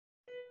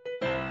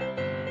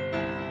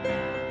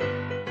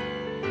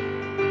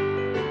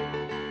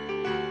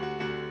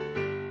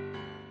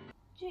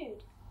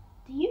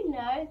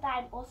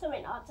I'm also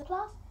in answer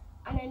class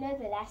and I know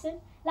the lesson.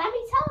 Let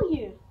me tell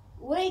you.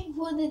 Wait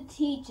for the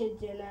teacher,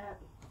 Jenna.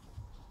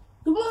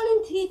 Good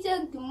morning,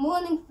 teacher. Good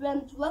morning,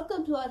 friends.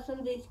 Welcome to our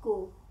Sunday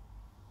school.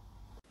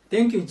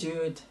 Thank you,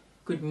 Jude.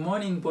 Good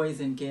morning, boys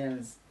and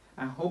girls.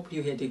 I hope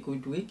you had a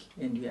good week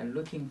and we are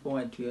looking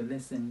forward to your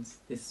lessons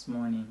this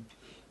morning.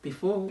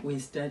 Before we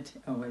start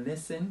our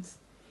lessons,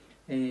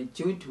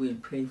 Jude will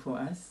pray for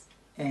us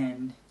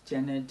and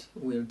Janet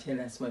will tell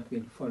us what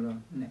will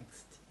follow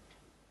next.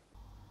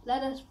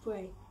 Let us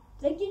pray.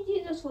 Thank you,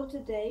 Jesus, for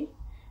today.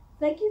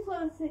 Thank you for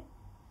everything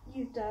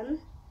you've done.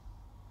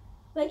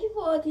 Thank you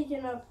for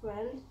teaching our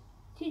friends.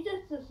 Teach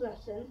us this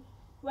lesson.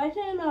 Write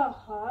it in our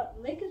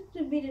heart. Make us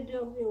to be the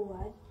doer of your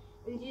word.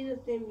 In Jesus'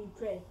 name we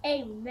pray.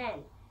 Amen.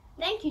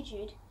 Thank you,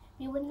 Jude.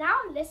 We will now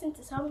listen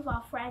to some of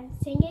our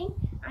friends singing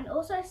and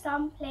also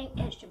some playing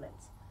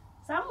instruments.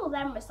 Some will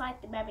then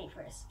recite the memory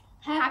verse.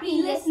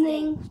 Happy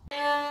listening.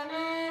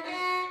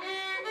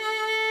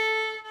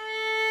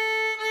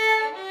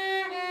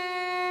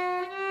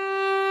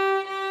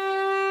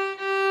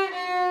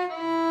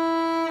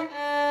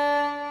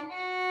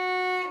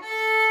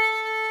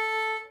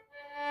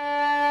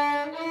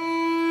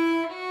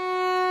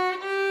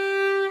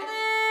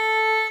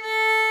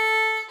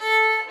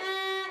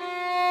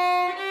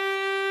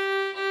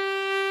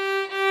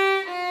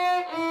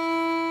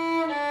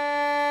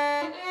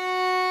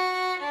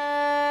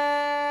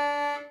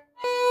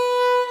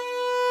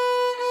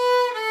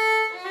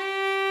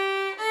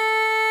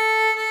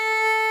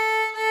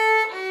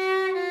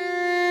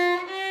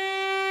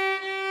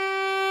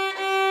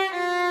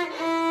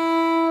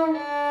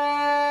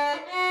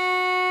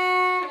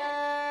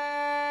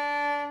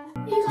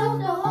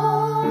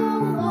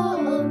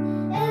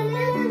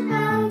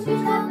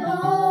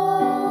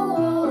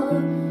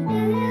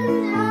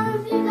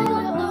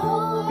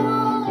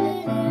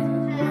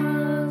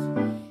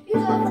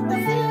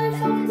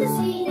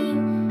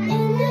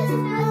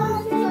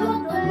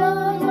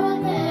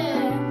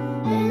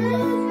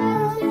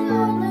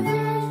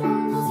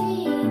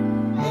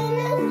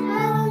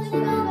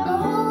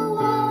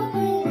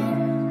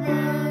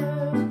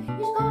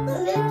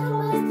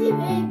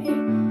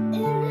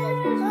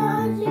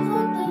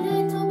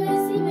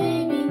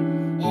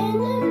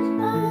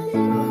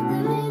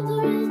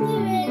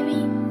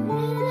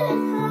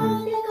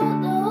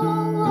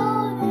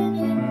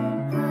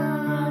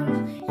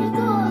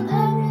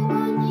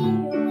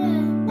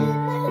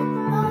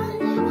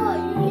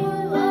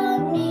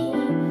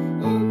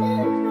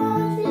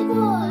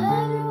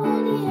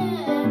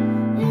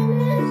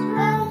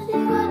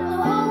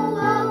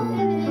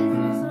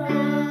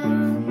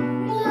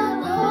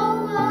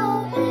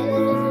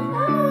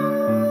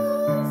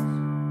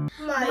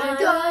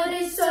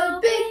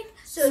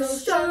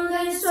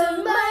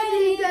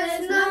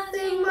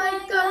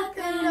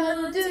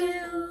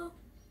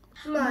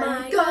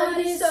 My God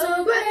is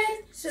so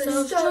great,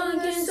 so strong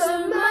and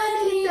so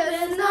mighty,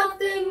 there's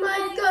nothing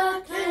my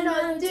God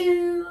cannot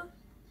do.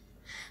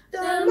 The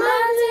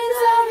mountains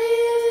are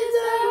His,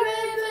 the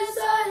rivers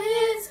are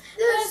His,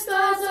 the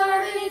stars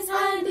are His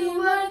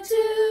handiwork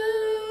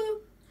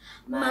too.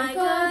 My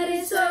God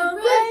is so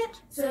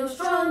great, so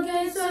strong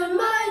and so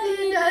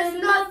mighty,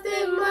 there's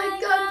nothing my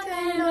God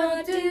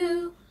cannot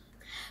do.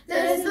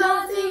 There's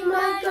nothing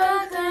my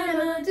God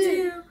cannot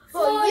do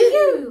for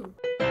you.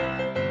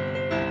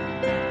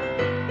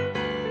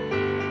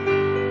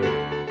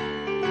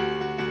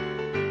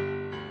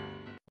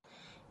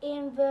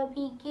 In the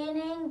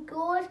beginning,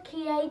 God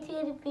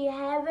created the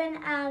heaven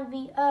and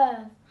the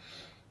earth.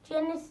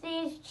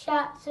 Genesis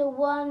chapter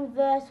 1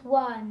 verse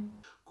 1.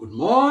 Good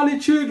morning,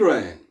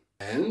 children,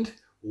 and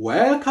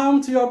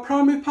welcome to your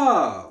Primary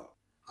Pal.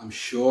 I'm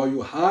sure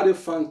you had a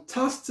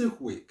fantastic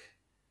week.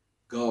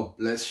 God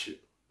bless you.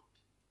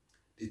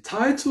 The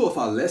title of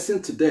our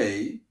lesson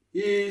today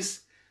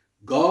is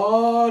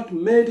God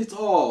Made It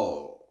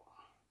All.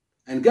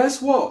 And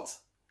guess what?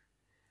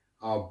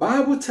 Our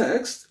Bible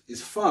text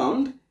is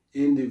found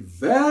in the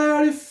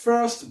very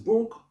first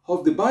book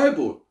of the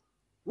Bible,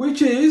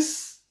 which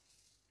is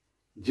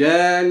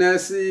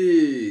Genesis.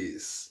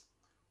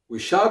 We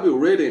shall be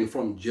reading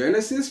from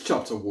Genesis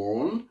chapter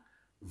 1,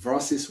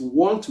 verses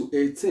 1 to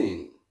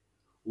 18.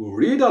 We'll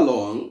read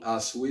along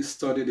as we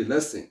study the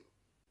lesson.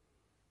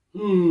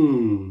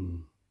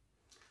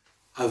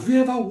 Have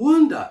you ever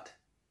wondered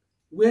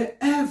where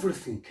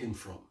everything came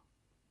from?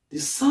 The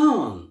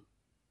sun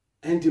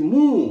and the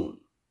moon.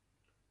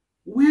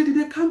 Where did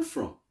they come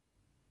from?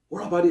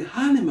 What about the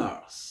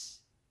animals?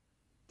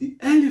 The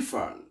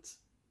elephant,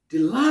 the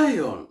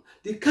lion,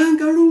 the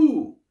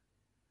kangaroo.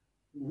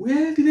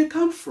 Where did they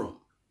come from?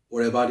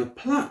 What about the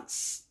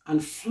plants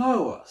and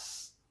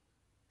flowers?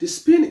 The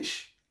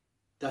spinach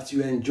that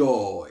you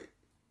enjoy.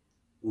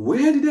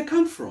 Where did they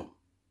come from?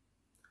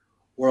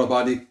 What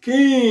about the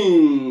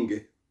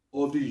king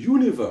of the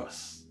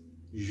universe?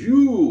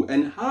 You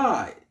and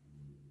I.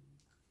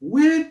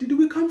 Where did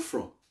we come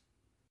from?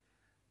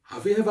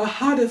 Have you ever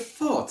had a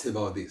thought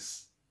about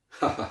this?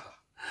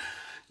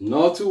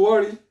 Not to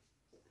worry.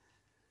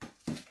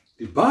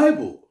 The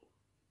Bible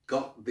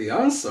got the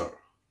answer.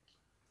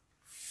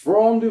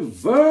 from the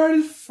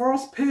very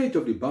first page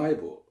of the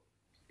Bible.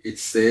 It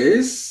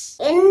says,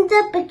 In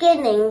the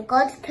beginning,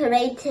 God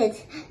created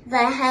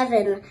the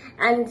heaven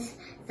and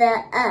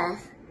the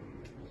earth.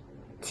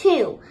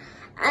 2.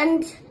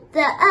 And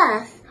the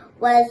earth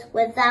was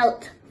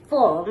without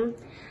form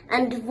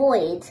and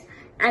void,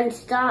 and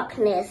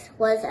darkness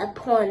was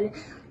upon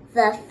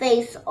the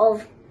face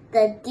of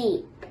the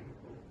deep.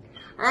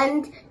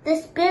 And the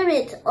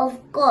Spirit of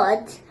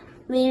God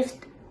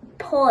moved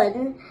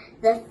upon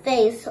the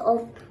face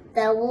of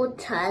the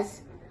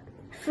waters.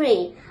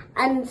 3.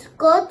 And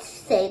God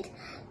said,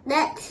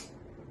 Let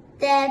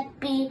there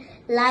be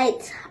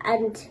light,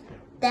 and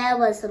there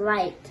was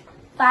light.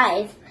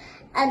 5.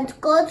 And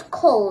God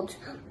called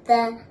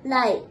the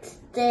light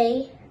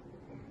day,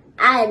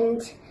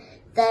 and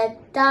the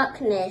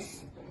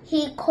darkness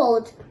He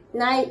called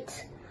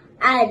night,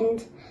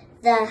 and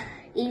the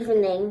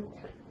evening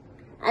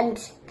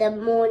and the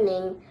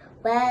morning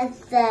were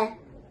the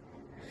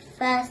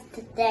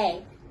first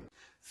day.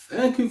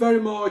 Thank you very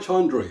much,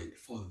 Andre,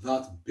 for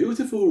that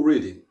beautiful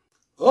reading.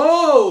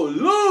 Oh,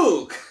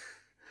 look!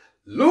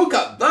 Look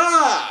at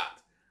that!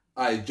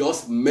 I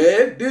just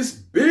made this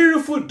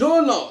beautiful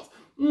donut.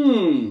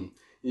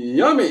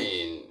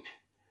 Yummy!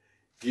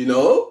 You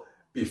know,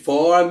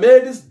 before I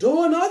made this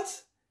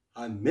donut,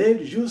 I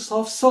made use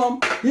of some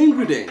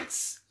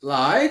ingredients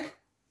like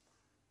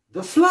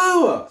the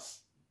flowers,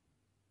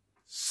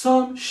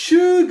 some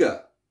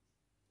sugar,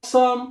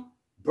 some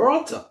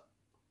butter,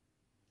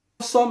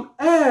 some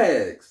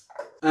eggs,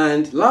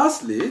 and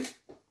lastly,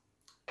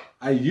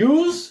 I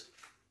use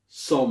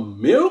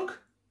some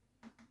milk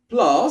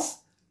plus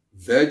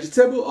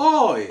vegetable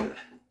oil,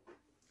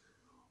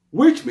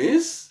 which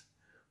means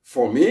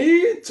for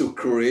me to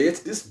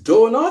create this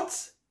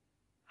donut,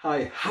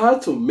 I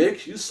had to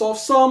make use of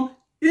some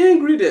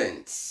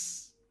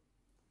ingredients.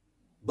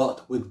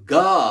 But with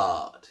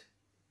God,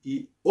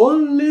 He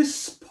only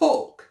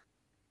spoke.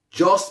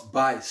 Just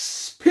by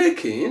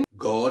speaking,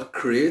 God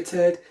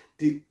created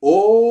the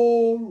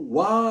whole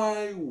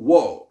wide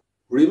world.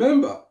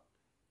 Remember,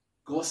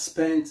 God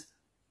spent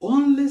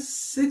only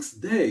 6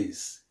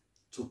 days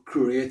to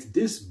create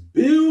this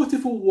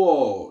beautiful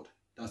world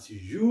that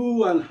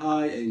you and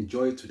I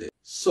enjoy today.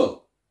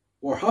 So,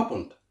 what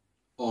happened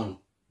on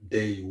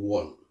day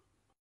 1?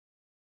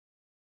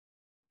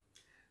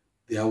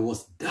 There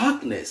was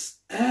darkness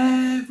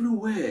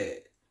everywhere,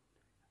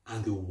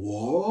 and the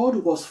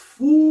world was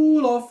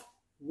full of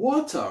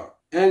water.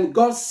 And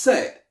God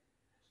said,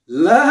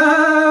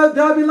 Let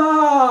there be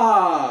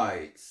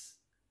light.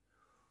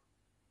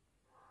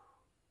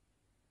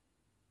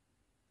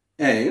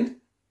 And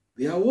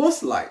there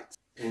was light.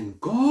 And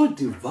God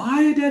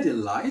divided the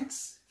light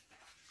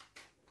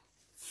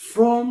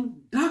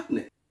from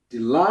darkness. The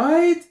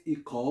light He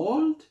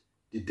called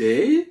the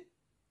day,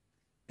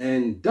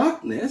 and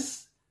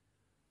darkness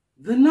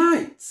the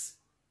night.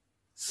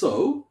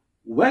 So,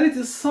 when it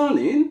is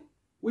sunny,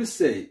 we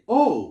say,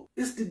 oh,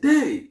 it's the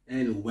day.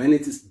 And when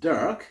it is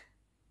dark,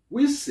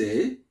 we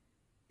say,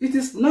 it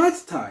is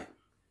night time.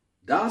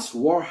 That's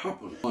what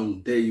happened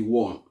on day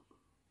 1.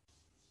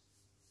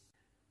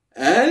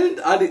 And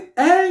at the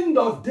end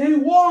of day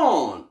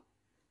 1,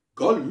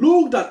 God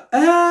looked at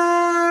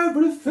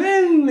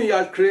everything He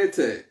had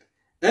created,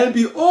 and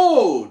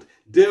behold,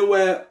 they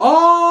were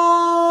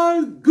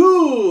all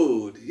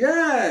good.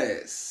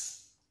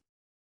 Yes.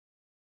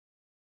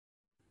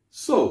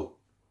 So,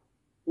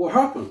 what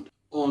happened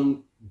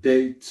on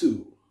day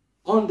 2?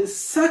 On the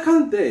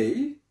second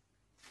day,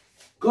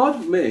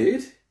 God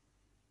made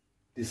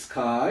the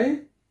sky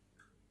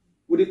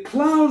with the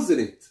clouds in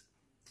it.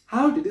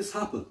 How did this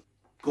happen?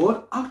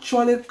 God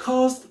actually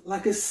caused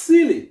like a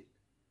ceiling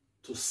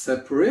to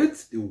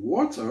separate the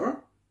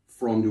water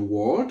from the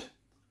world,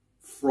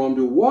 from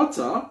the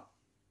water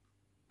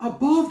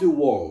above the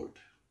world,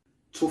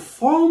 to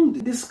form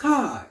the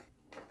sky.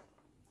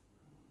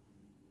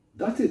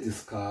 That is the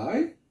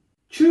sky.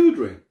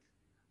 Children,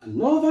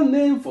 another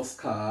name for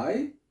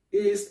sky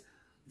is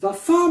the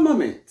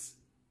firmament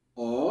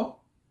or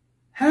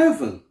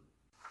heaven.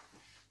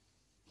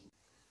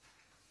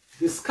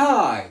 The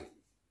sky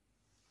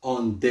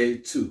on day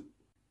 2.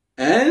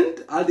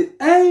 And at the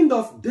end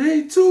of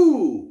day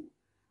 2,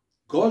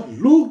 God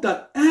looked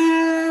at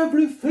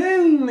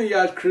everything He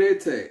had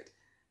created,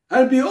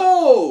 and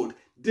behold,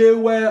 they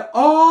were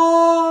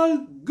all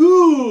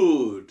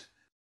good.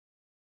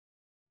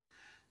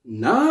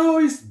 Now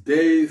it's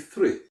day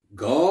 3.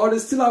 God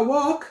is still at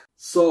work.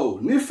 So,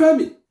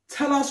 Nifemi,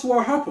 tell us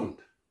what happened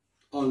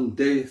on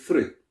day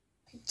 3.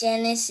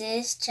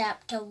 Genesis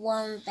chapter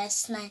 1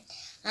 verse 9.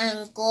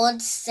 And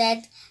God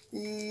said,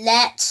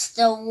 Let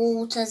the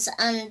waters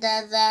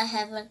under the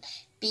heaven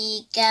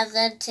be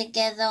gathered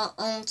together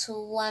onto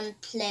one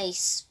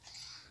place,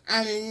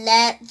 and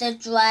let the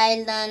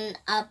dry land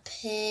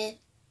appear.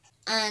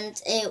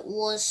 And it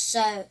was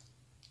so.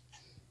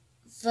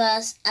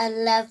 Verse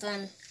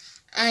 11.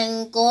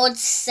 And God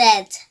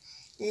said,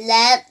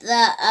 Let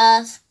the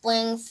earth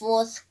bring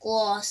forth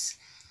grass,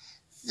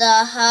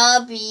 the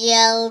herb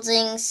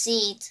yielding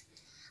seed,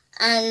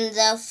 and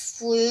the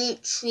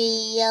fruit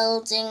tree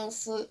yielding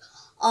fruit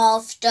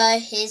after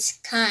his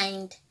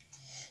kind,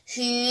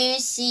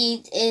 whose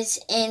seed is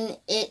in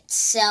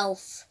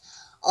itself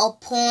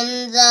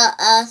upon the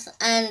earth,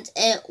 and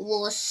it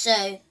was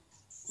so.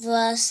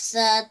 Verse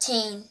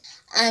 13.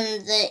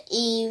 And the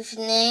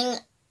evening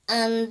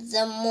and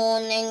the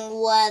morning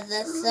were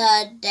the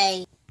third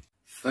day.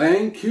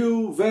 Thank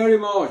you very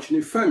much,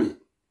 Nifemi.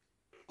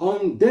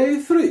 On day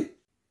 3,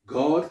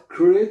 God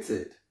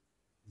created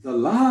the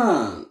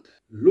land.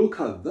 Look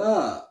at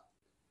that.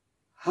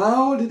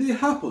 How did it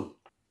happen?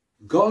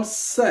 God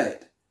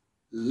said,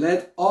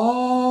 "Let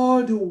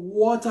all the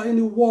water in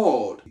the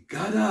world be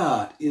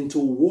gathered into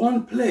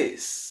one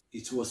place."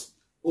 It was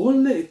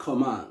only a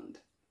command,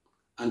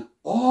 and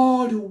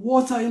all the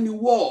water in the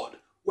world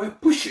were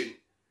pushing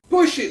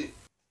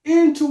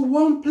into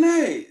one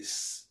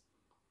place.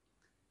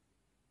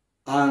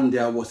 And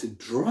there was a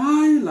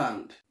dry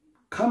land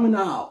coming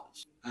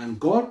out, and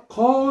God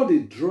called the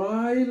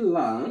dry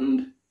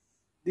land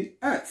the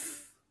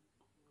earth,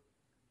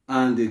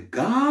 and the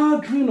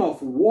gathering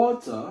of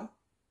water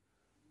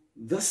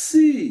the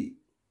sea.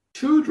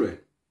 Children,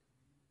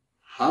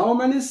 how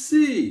many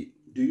seas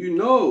do you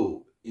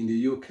know in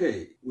the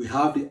UK? We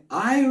have the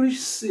Irish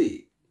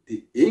Sea,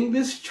 the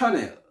English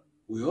Channel.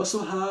 We also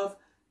have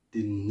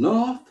the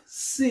North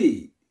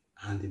Sea,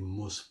 and the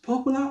most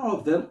popular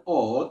of them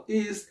all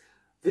is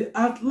the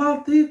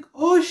Atlantic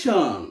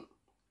Ocean.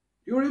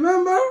 You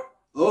remember?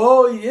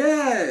 Oh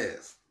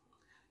yes!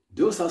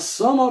 Those are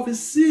some of the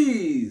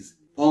seas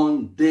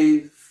on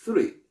day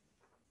 3.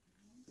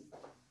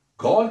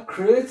 God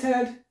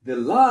created the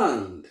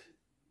land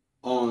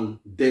on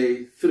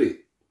day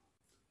 3.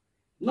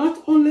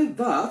 Not only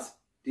that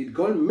did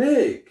God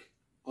make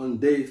on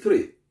day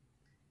 3.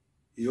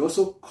 He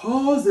also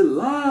caused the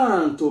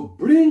land to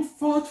bring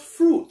forth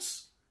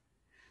fruits,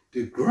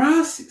 the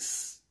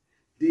grasses,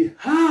 the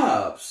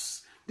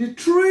herbs, the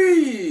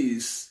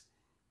trees.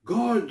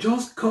 God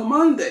just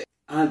commanded,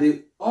 and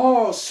they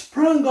all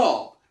sprang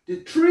up. The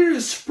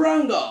trees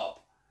sprang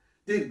up,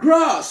 the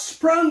grass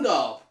sprang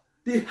up,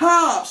 the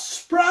herbs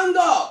sprang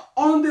up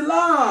on the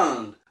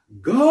land.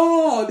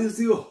 God is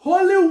the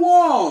only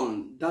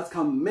one that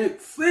can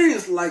make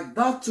things like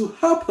that to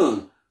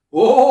happen.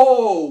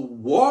 Oh,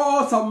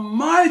 what a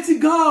mighty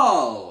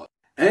God!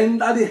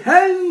 And at the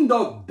end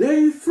of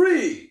day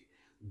 3,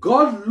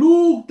 God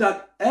looked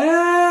at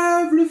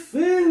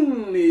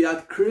everything he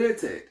had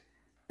created,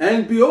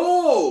 and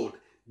behold,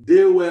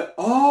 they were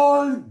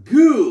all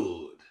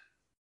good.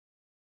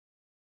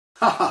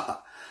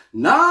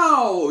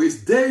 Now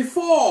it's day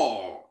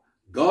 4.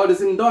 God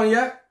isn't done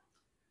yet.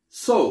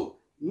 So,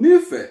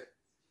 Nife,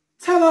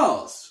 tell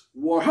us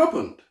what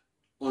happened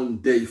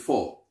on day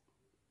 4.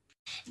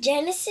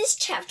 Genesis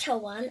chapter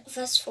 1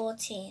 verse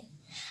 14.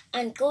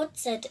 And God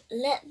said,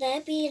 "Let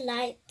there be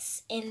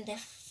lights in the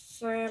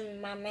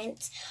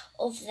firmament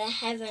of the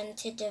heaven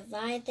to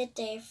divide the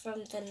day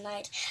from the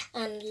night,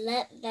 and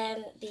let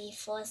them be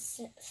for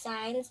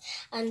signs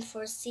and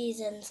for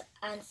seasons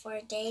and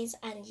for days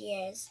and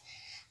years."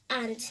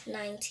 And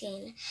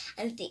 19.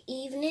 And the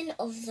evening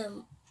of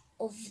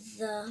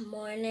the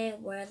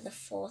morning were the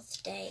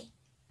 4th day.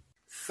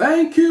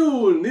 Thank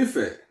you,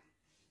 Nife.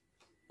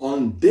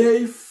 On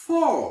day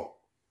 4,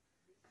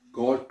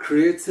 God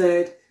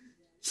created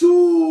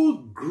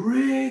 2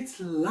 great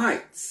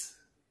lights,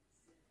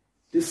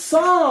 the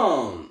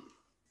sun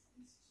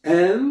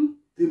and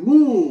the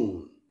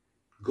moon.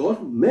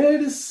 God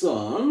made the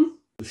sun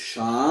to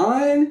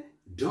shine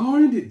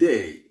during the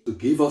day to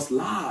give us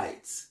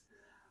light,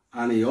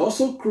 and he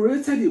also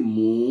created the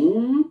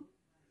moon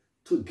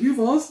to give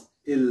us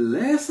a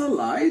lesser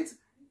light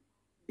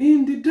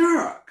in the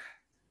dark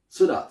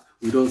so that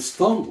we don't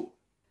stumble.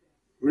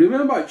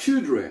 Remember,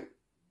 children,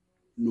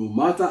 no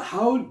matter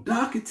how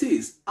dark it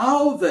is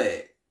out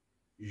there,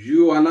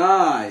 you and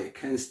I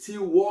can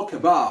still walk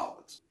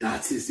about.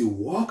 That is the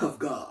work of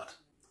God.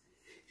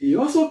 He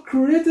also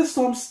created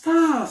some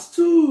stars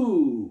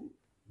too.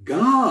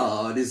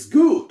 God is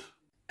good.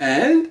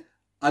 And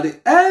at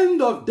the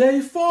end of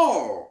day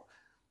 4,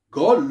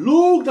 God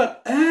looked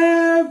at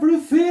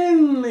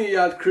everything he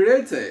had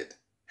created,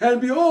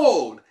 and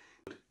behold,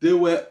 they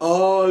were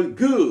all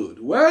good.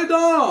 Well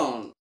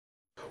done.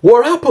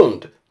 What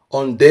happened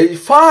on day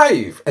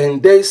 5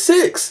 and day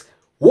 6?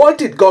 What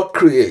did God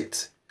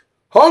create?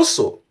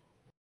 Also,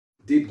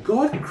 did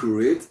God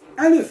create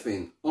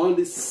anything on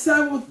the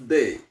 7th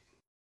day?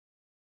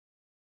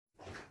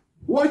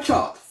 Watch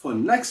out for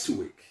next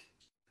week,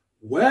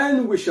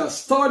 when we shall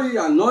study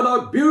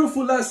another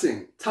beautiful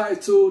lesson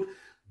titled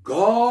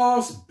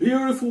God's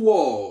Beautiful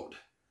World,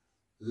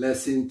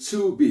 Lesson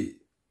 2B.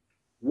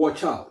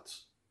 Watch out.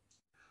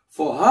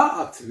 For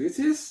our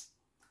activities,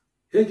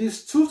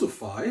 ages 2 to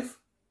 5,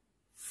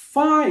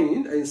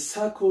 find and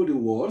circle the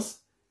words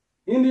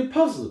in the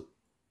puzzle.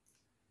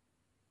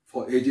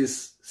 For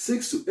ages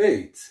 6 to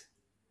 8,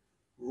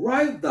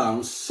 write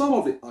down some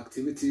of the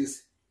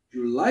activities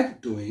you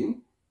like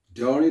doing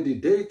during the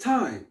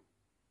daytime.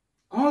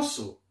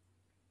 Also,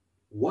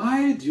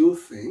 why do you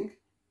think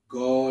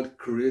God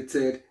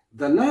created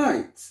the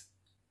night?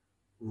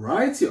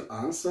 Write your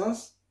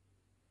answers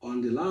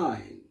on the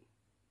line.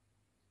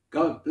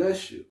 God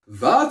bless you.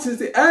 That is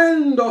the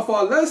end of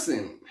our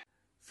lesson.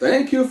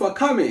 Thank you for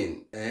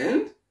coming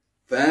and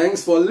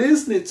thanks for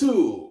listening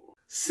too.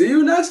 See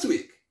you next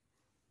week.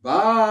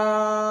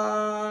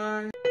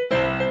 Bye.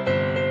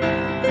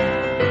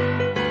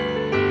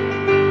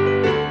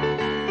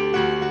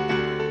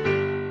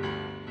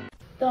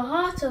 The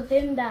heart of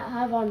him that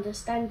have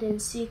understanding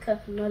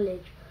seeketh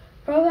knowledge.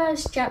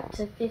 Proverbs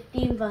chapter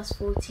 15 verse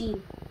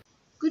 14.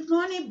 Good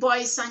morning,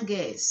 boys and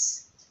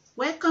girls.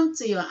 Welcome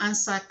to your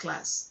answer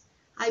class.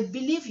 I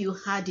believe you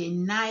had a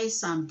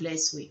nice and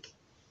blessed week.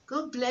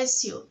 God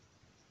bless you.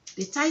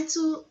 The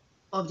title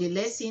of the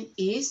lesson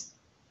is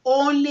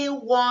Only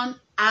One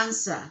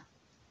Answer.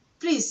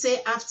 Please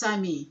say after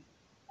me.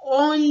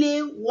 Only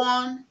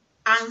one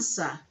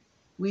answer.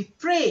 We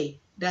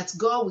pray that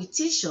God will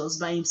teach us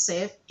by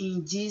himself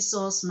in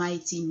Jesus'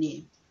 mighty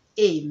name.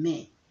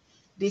 Amen.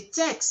 The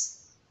text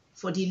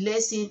for the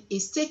lesson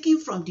is taken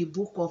from the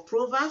book of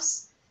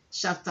Proverbs,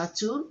 chapter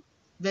 2,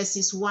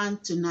 verses 1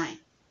 to 9.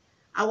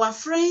 Our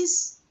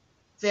friends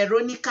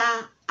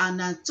Veronica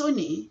and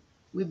Anthony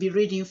will be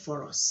reading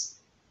for us.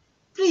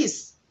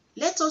 Please,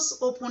 let us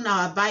open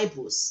our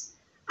Bibles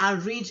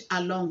and read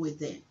along with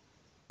them.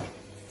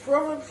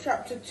 Proverbs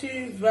chapter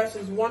 2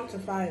 verses 1 to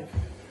 5.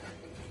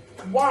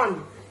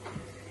 1.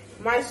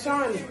 My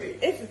son,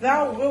 if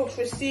thou wilt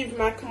receive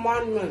my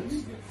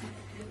commandments,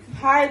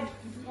 hide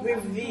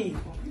with thee.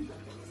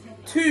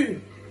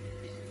 2.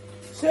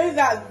 So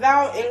that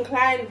thou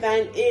incline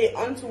thine ear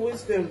unto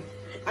wisdom,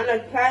 and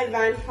apply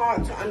thine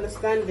heart to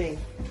understanding.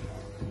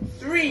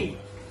 3.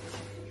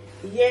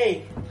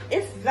 Yea,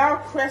 if thou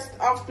crest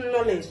after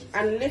knowledge,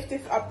 and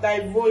lifteth up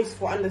thy voice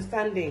for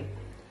understanding.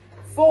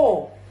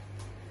 4.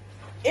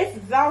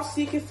 If thou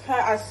seekest her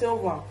as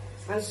silver,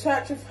 and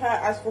searchest her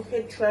as for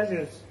hid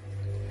treasures.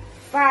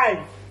 5.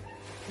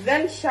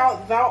 Then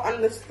shalt thou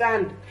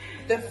understand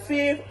the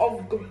fear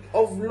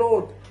of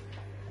Lord,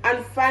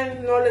 and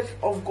find knowledge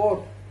of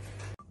God.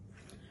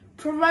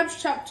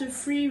 Proverbs chapter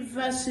 3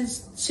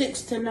 verses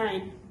 6 to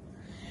 9.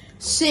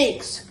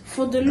 6.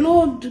 For the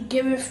Lord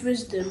giveth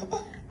wisdom,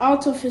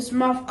 out of his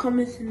mouth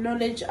cometh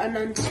knowledge and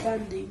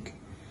understanding.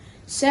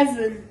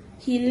 7.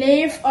 He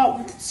layeth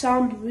up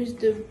sound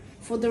wisdom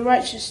for the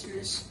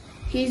righteousness.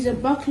 He is a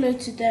buckler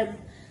to them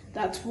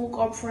that walk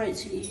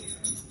uprightly.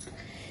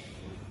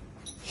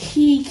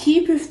 He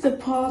keepeth the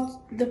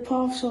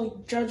paths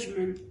of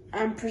judgment,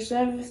 and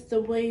preserveth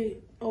the way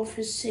of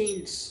his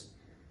saints.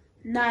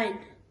 9.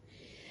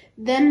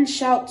 Then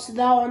shalt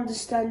thou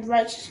understand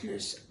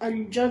righteousness,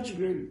 and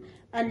judgment,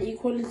 and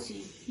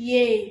equality,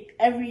 yea,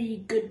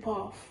 every good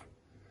path.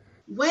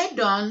 Well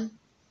done,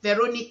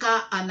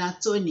 Veronica and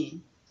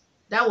Anthony.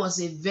 That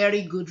was a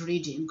very good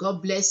reading.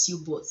 God bless you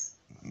both.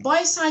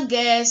 Boys and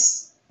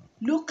girls,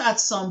 look at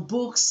some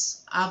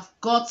books I've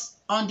got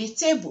on the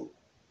table.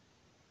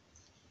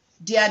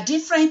 There are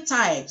different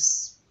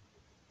types.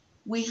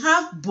 We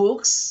have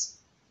books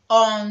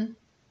on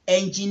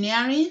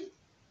engineering,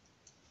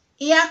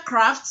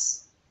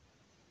 aircrafts,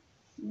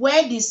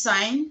 word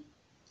design,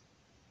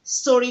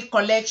 story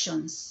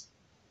collections,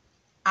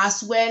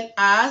 as well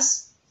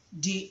as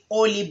the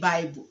Holy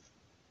Bible.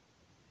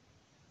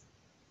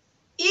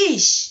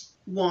 Each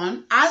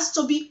one has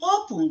to be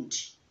opened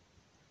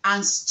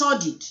and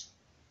studied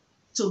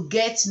to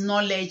get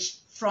knowledge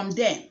from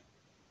them.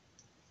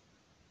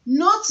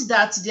 Note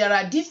that there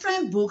are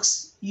different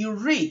books you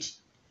read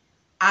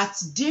at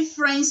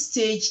different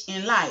stage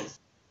in life.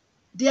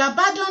 They are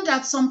abandoned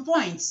at some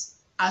points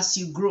as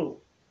you grow.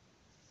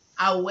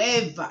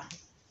 However,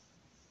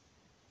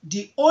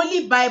 the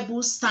Holy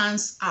Bible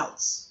stands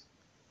out.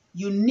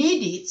 You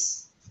need it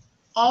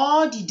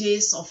all the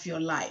days of your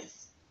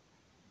life.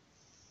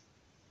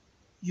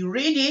 You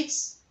read it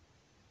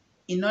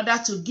in order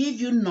to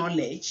give you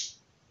knowledge,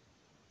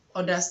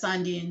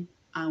 understanding,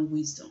 and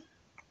wisdom.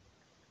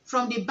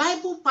 From the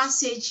Bible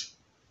passage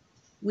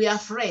we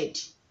have read,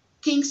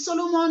 King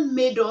Solomon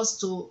made us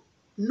to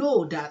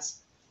know that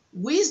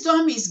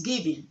wisdom is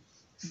given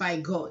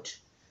by God,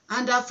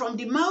 and that from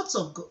the mouth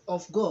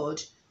of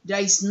God there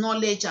is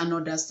knowledge and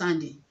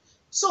understanding.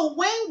 So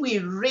when we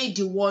read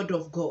the word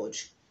of God,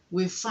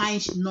 we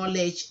find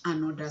knowledge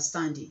and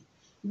understanding,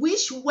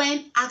 which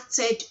when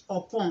acted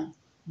upon,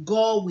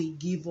 God will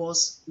give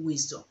us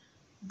wisdom.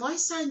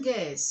 Boys and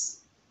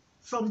girls,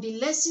 from the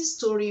lesson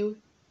story,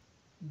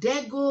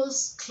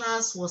 Dego's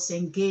class was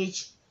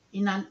engaged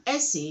in an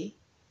essay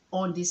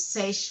on the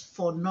search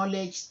for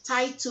knowledge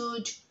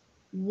titled,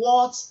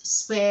 What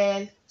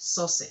Spell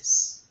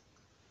Success?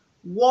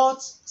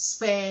 What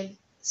spell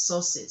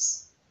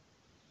success?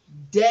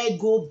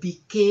 Dego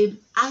became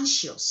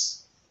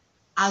anxious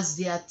as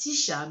their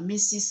teacher,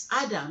 Mrs.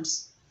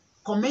 Adams,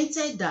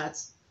 commented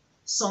that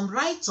some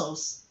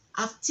writers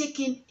have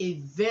taken a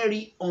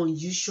very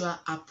unusual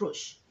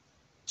approach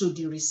to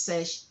the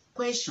research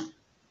question.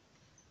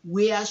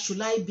 Where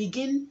should I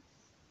begin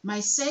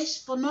my search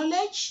for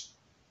knowledge?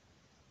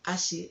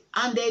 As she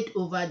handed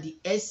over the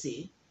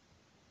essay,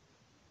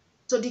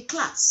 to the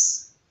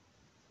class.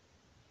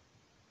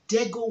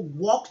 Dego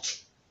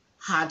worked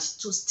hard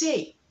to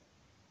stay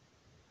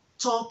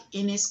top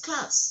in his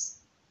class.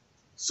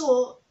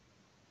 So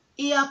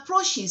he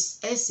approached his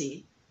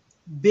essay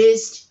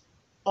based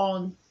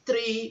on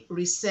 3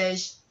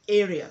 research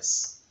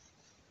areas: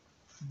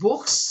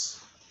 books,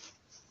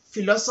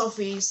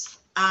 philosophies,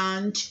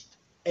 and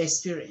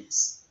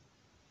experience.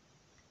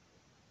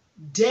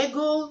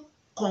 Dego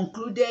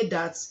concluded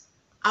that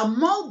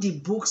among the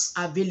books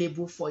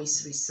available for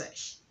his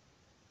research,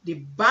 the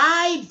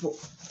Bible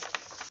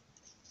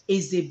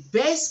is the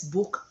best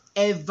book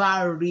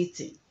ever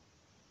written.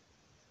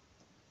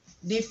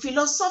 The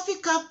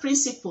philosophical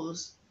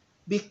principles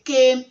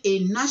became a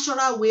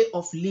natural way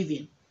of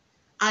living,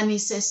 and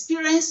his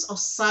experience of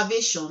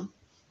salvation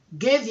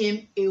gave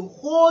him a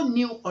whole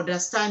new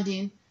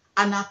understanding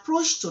and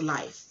approach to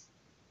life.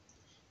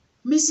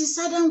 Mrs.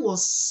 Adam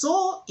was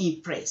so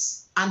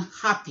impressed and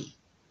happy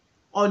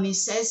on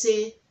his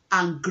essay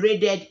and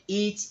graded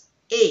it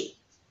A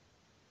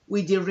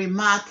with the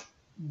remark,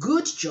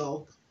 "Good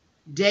job,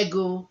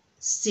 Dego,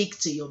 stick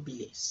to your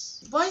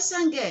beliefs." Boys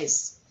and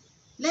girls,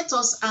 let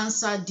us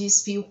answer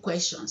these few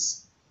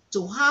questions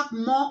to have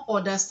more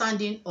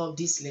understanding of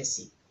this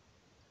lesson.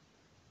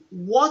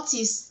 What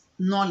is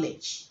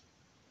knowledge?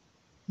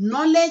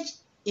 Knowledge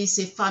is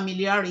a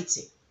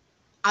familiarity,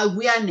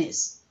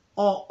 awareness,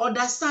 or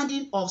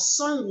understanding of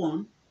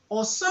someone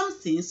or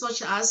something,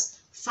 such as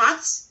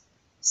facts,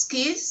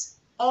 skills,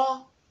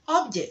 or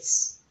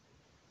objects.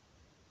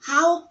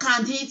 How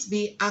can it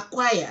be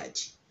acquired?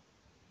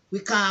 We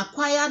can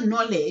acquire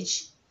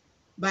knowledge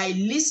by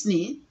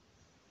listening,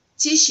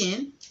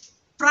 teaching,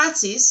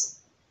 practice,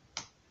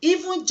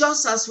 even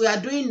just as we are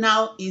doing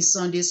now in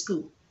Sunday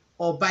school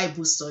or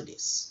Bible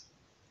studies.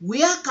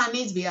 Where can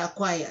it be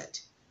acquired?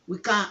 We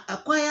can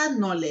acquire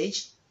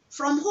knowledge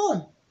from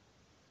home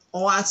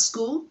or at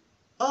school,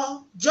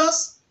 or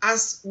just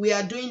as we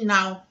are doing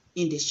now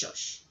in the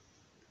church.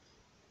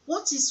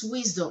 What is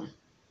wisdom?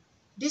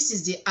 This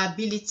is the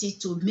ability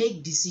to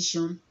make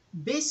decisions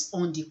based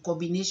on the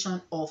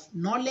combination of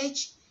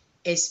knowledge,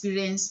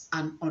 experience,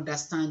 and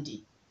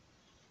understanding.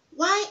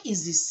 Why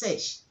is the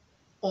search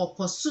or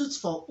pursuit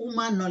for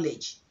human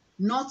knowledge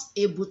not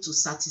able to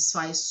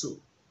satisfy soul?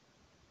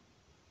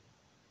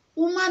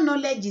 Human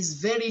knowledge is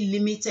very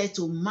limited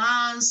to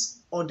man's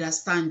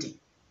understanding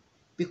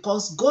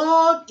because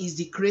God is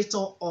the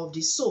creator of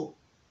the soul,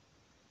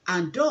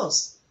 and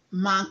thus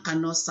man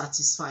cannot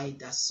satisfy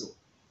that soul.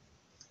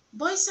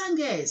 Boys and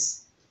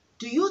girls,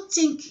 do you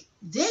think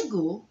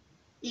Dego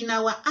in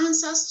our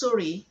answer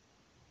story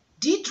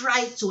did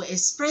right to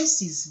express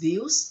his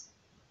views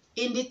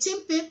in the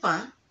theme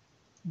paper?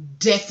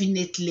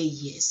 Definitely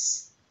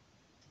yes.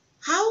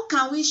 How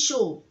can we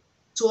show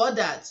to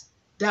others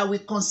that we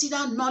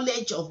consider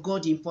knowledge of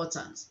God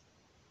important?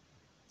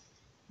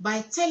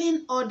 By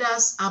telling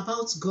others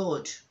about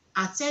God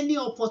at any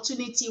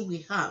opportunity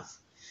we have,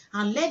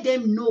 and let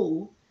them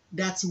know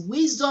that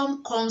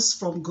wisdom comes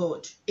from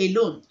God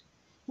alone,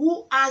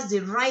 who has the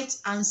right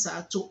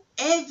answer to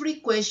every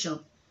question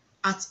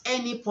at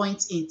any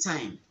point in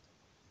time.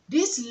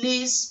 This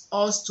leads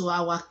us to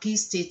our key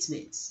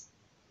statement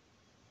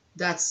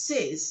that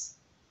says,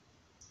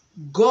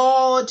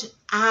 God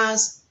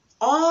has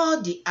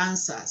all the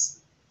answers.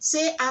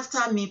 Say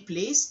after me,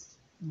 please.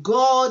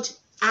 God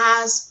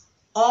has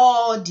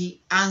all the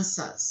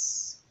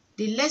answers.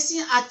 The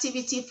lesson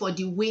activity for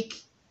the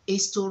week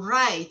is to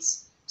write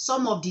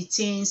some of the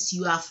things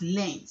you have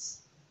learned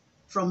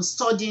from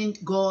studying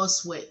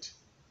God's word.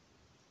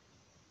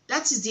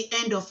 That is the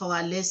end of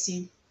our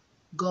lesson.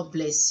 God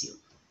bless you.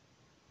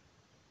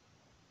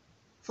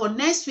 For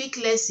next week's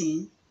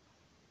lesson,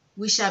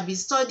 we shall be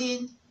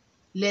studying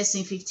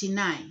lesson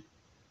 59.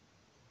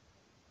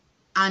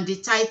 And the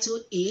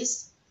title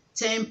is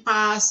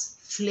Tempers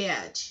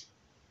Flared.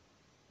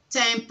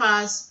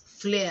 Tempers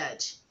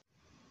flared.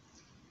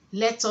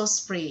 Let us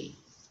pray.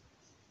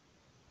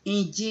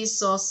 In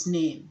Jesus'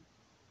 name.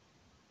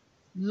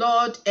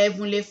 Lord,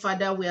 Heavenly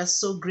Father, we are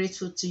so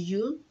grateful to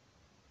you.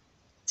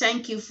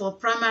 Thank you for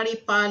primary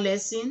power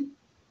lesson.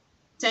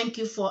 Thank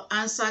you for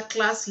answer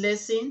class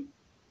lesson.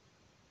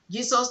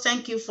 Jesus,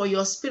 thank you for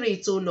your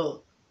spirit, O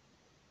Lord.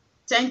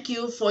 Thank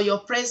you for your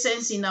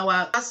presence in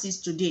our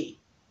classes today.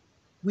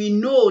 We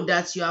know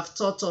that you have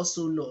taught us,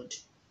 O Lord.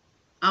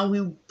 And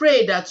we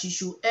pray that you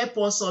should help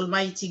us,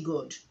 Almighty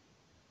God,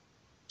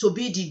 to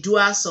be the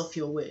doers of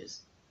your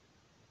words.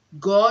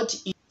 God,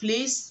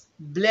 please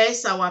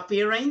bless our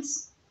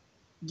parents.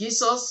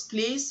 Jesus,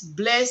 please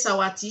bless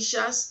our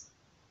teachers.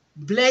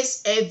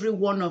 Bless every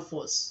one of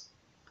us.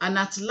 And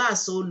at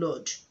last, O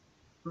Lord,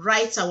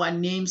 write our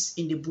names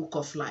in the book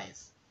of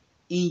life.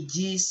 In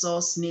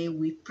Jesus' name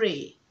we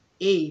pray.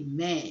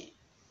 Amen.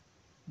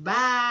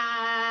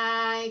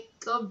 Bye.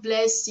 God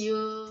bless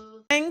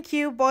you. Thank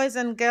you, boys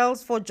and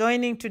girls, for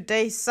joining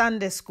today's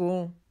Sunday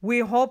School. We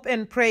hope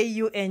and pray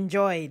you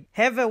enjoyed.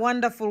 Have a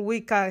wonderful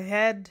week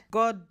ahead.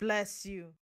 God bless you.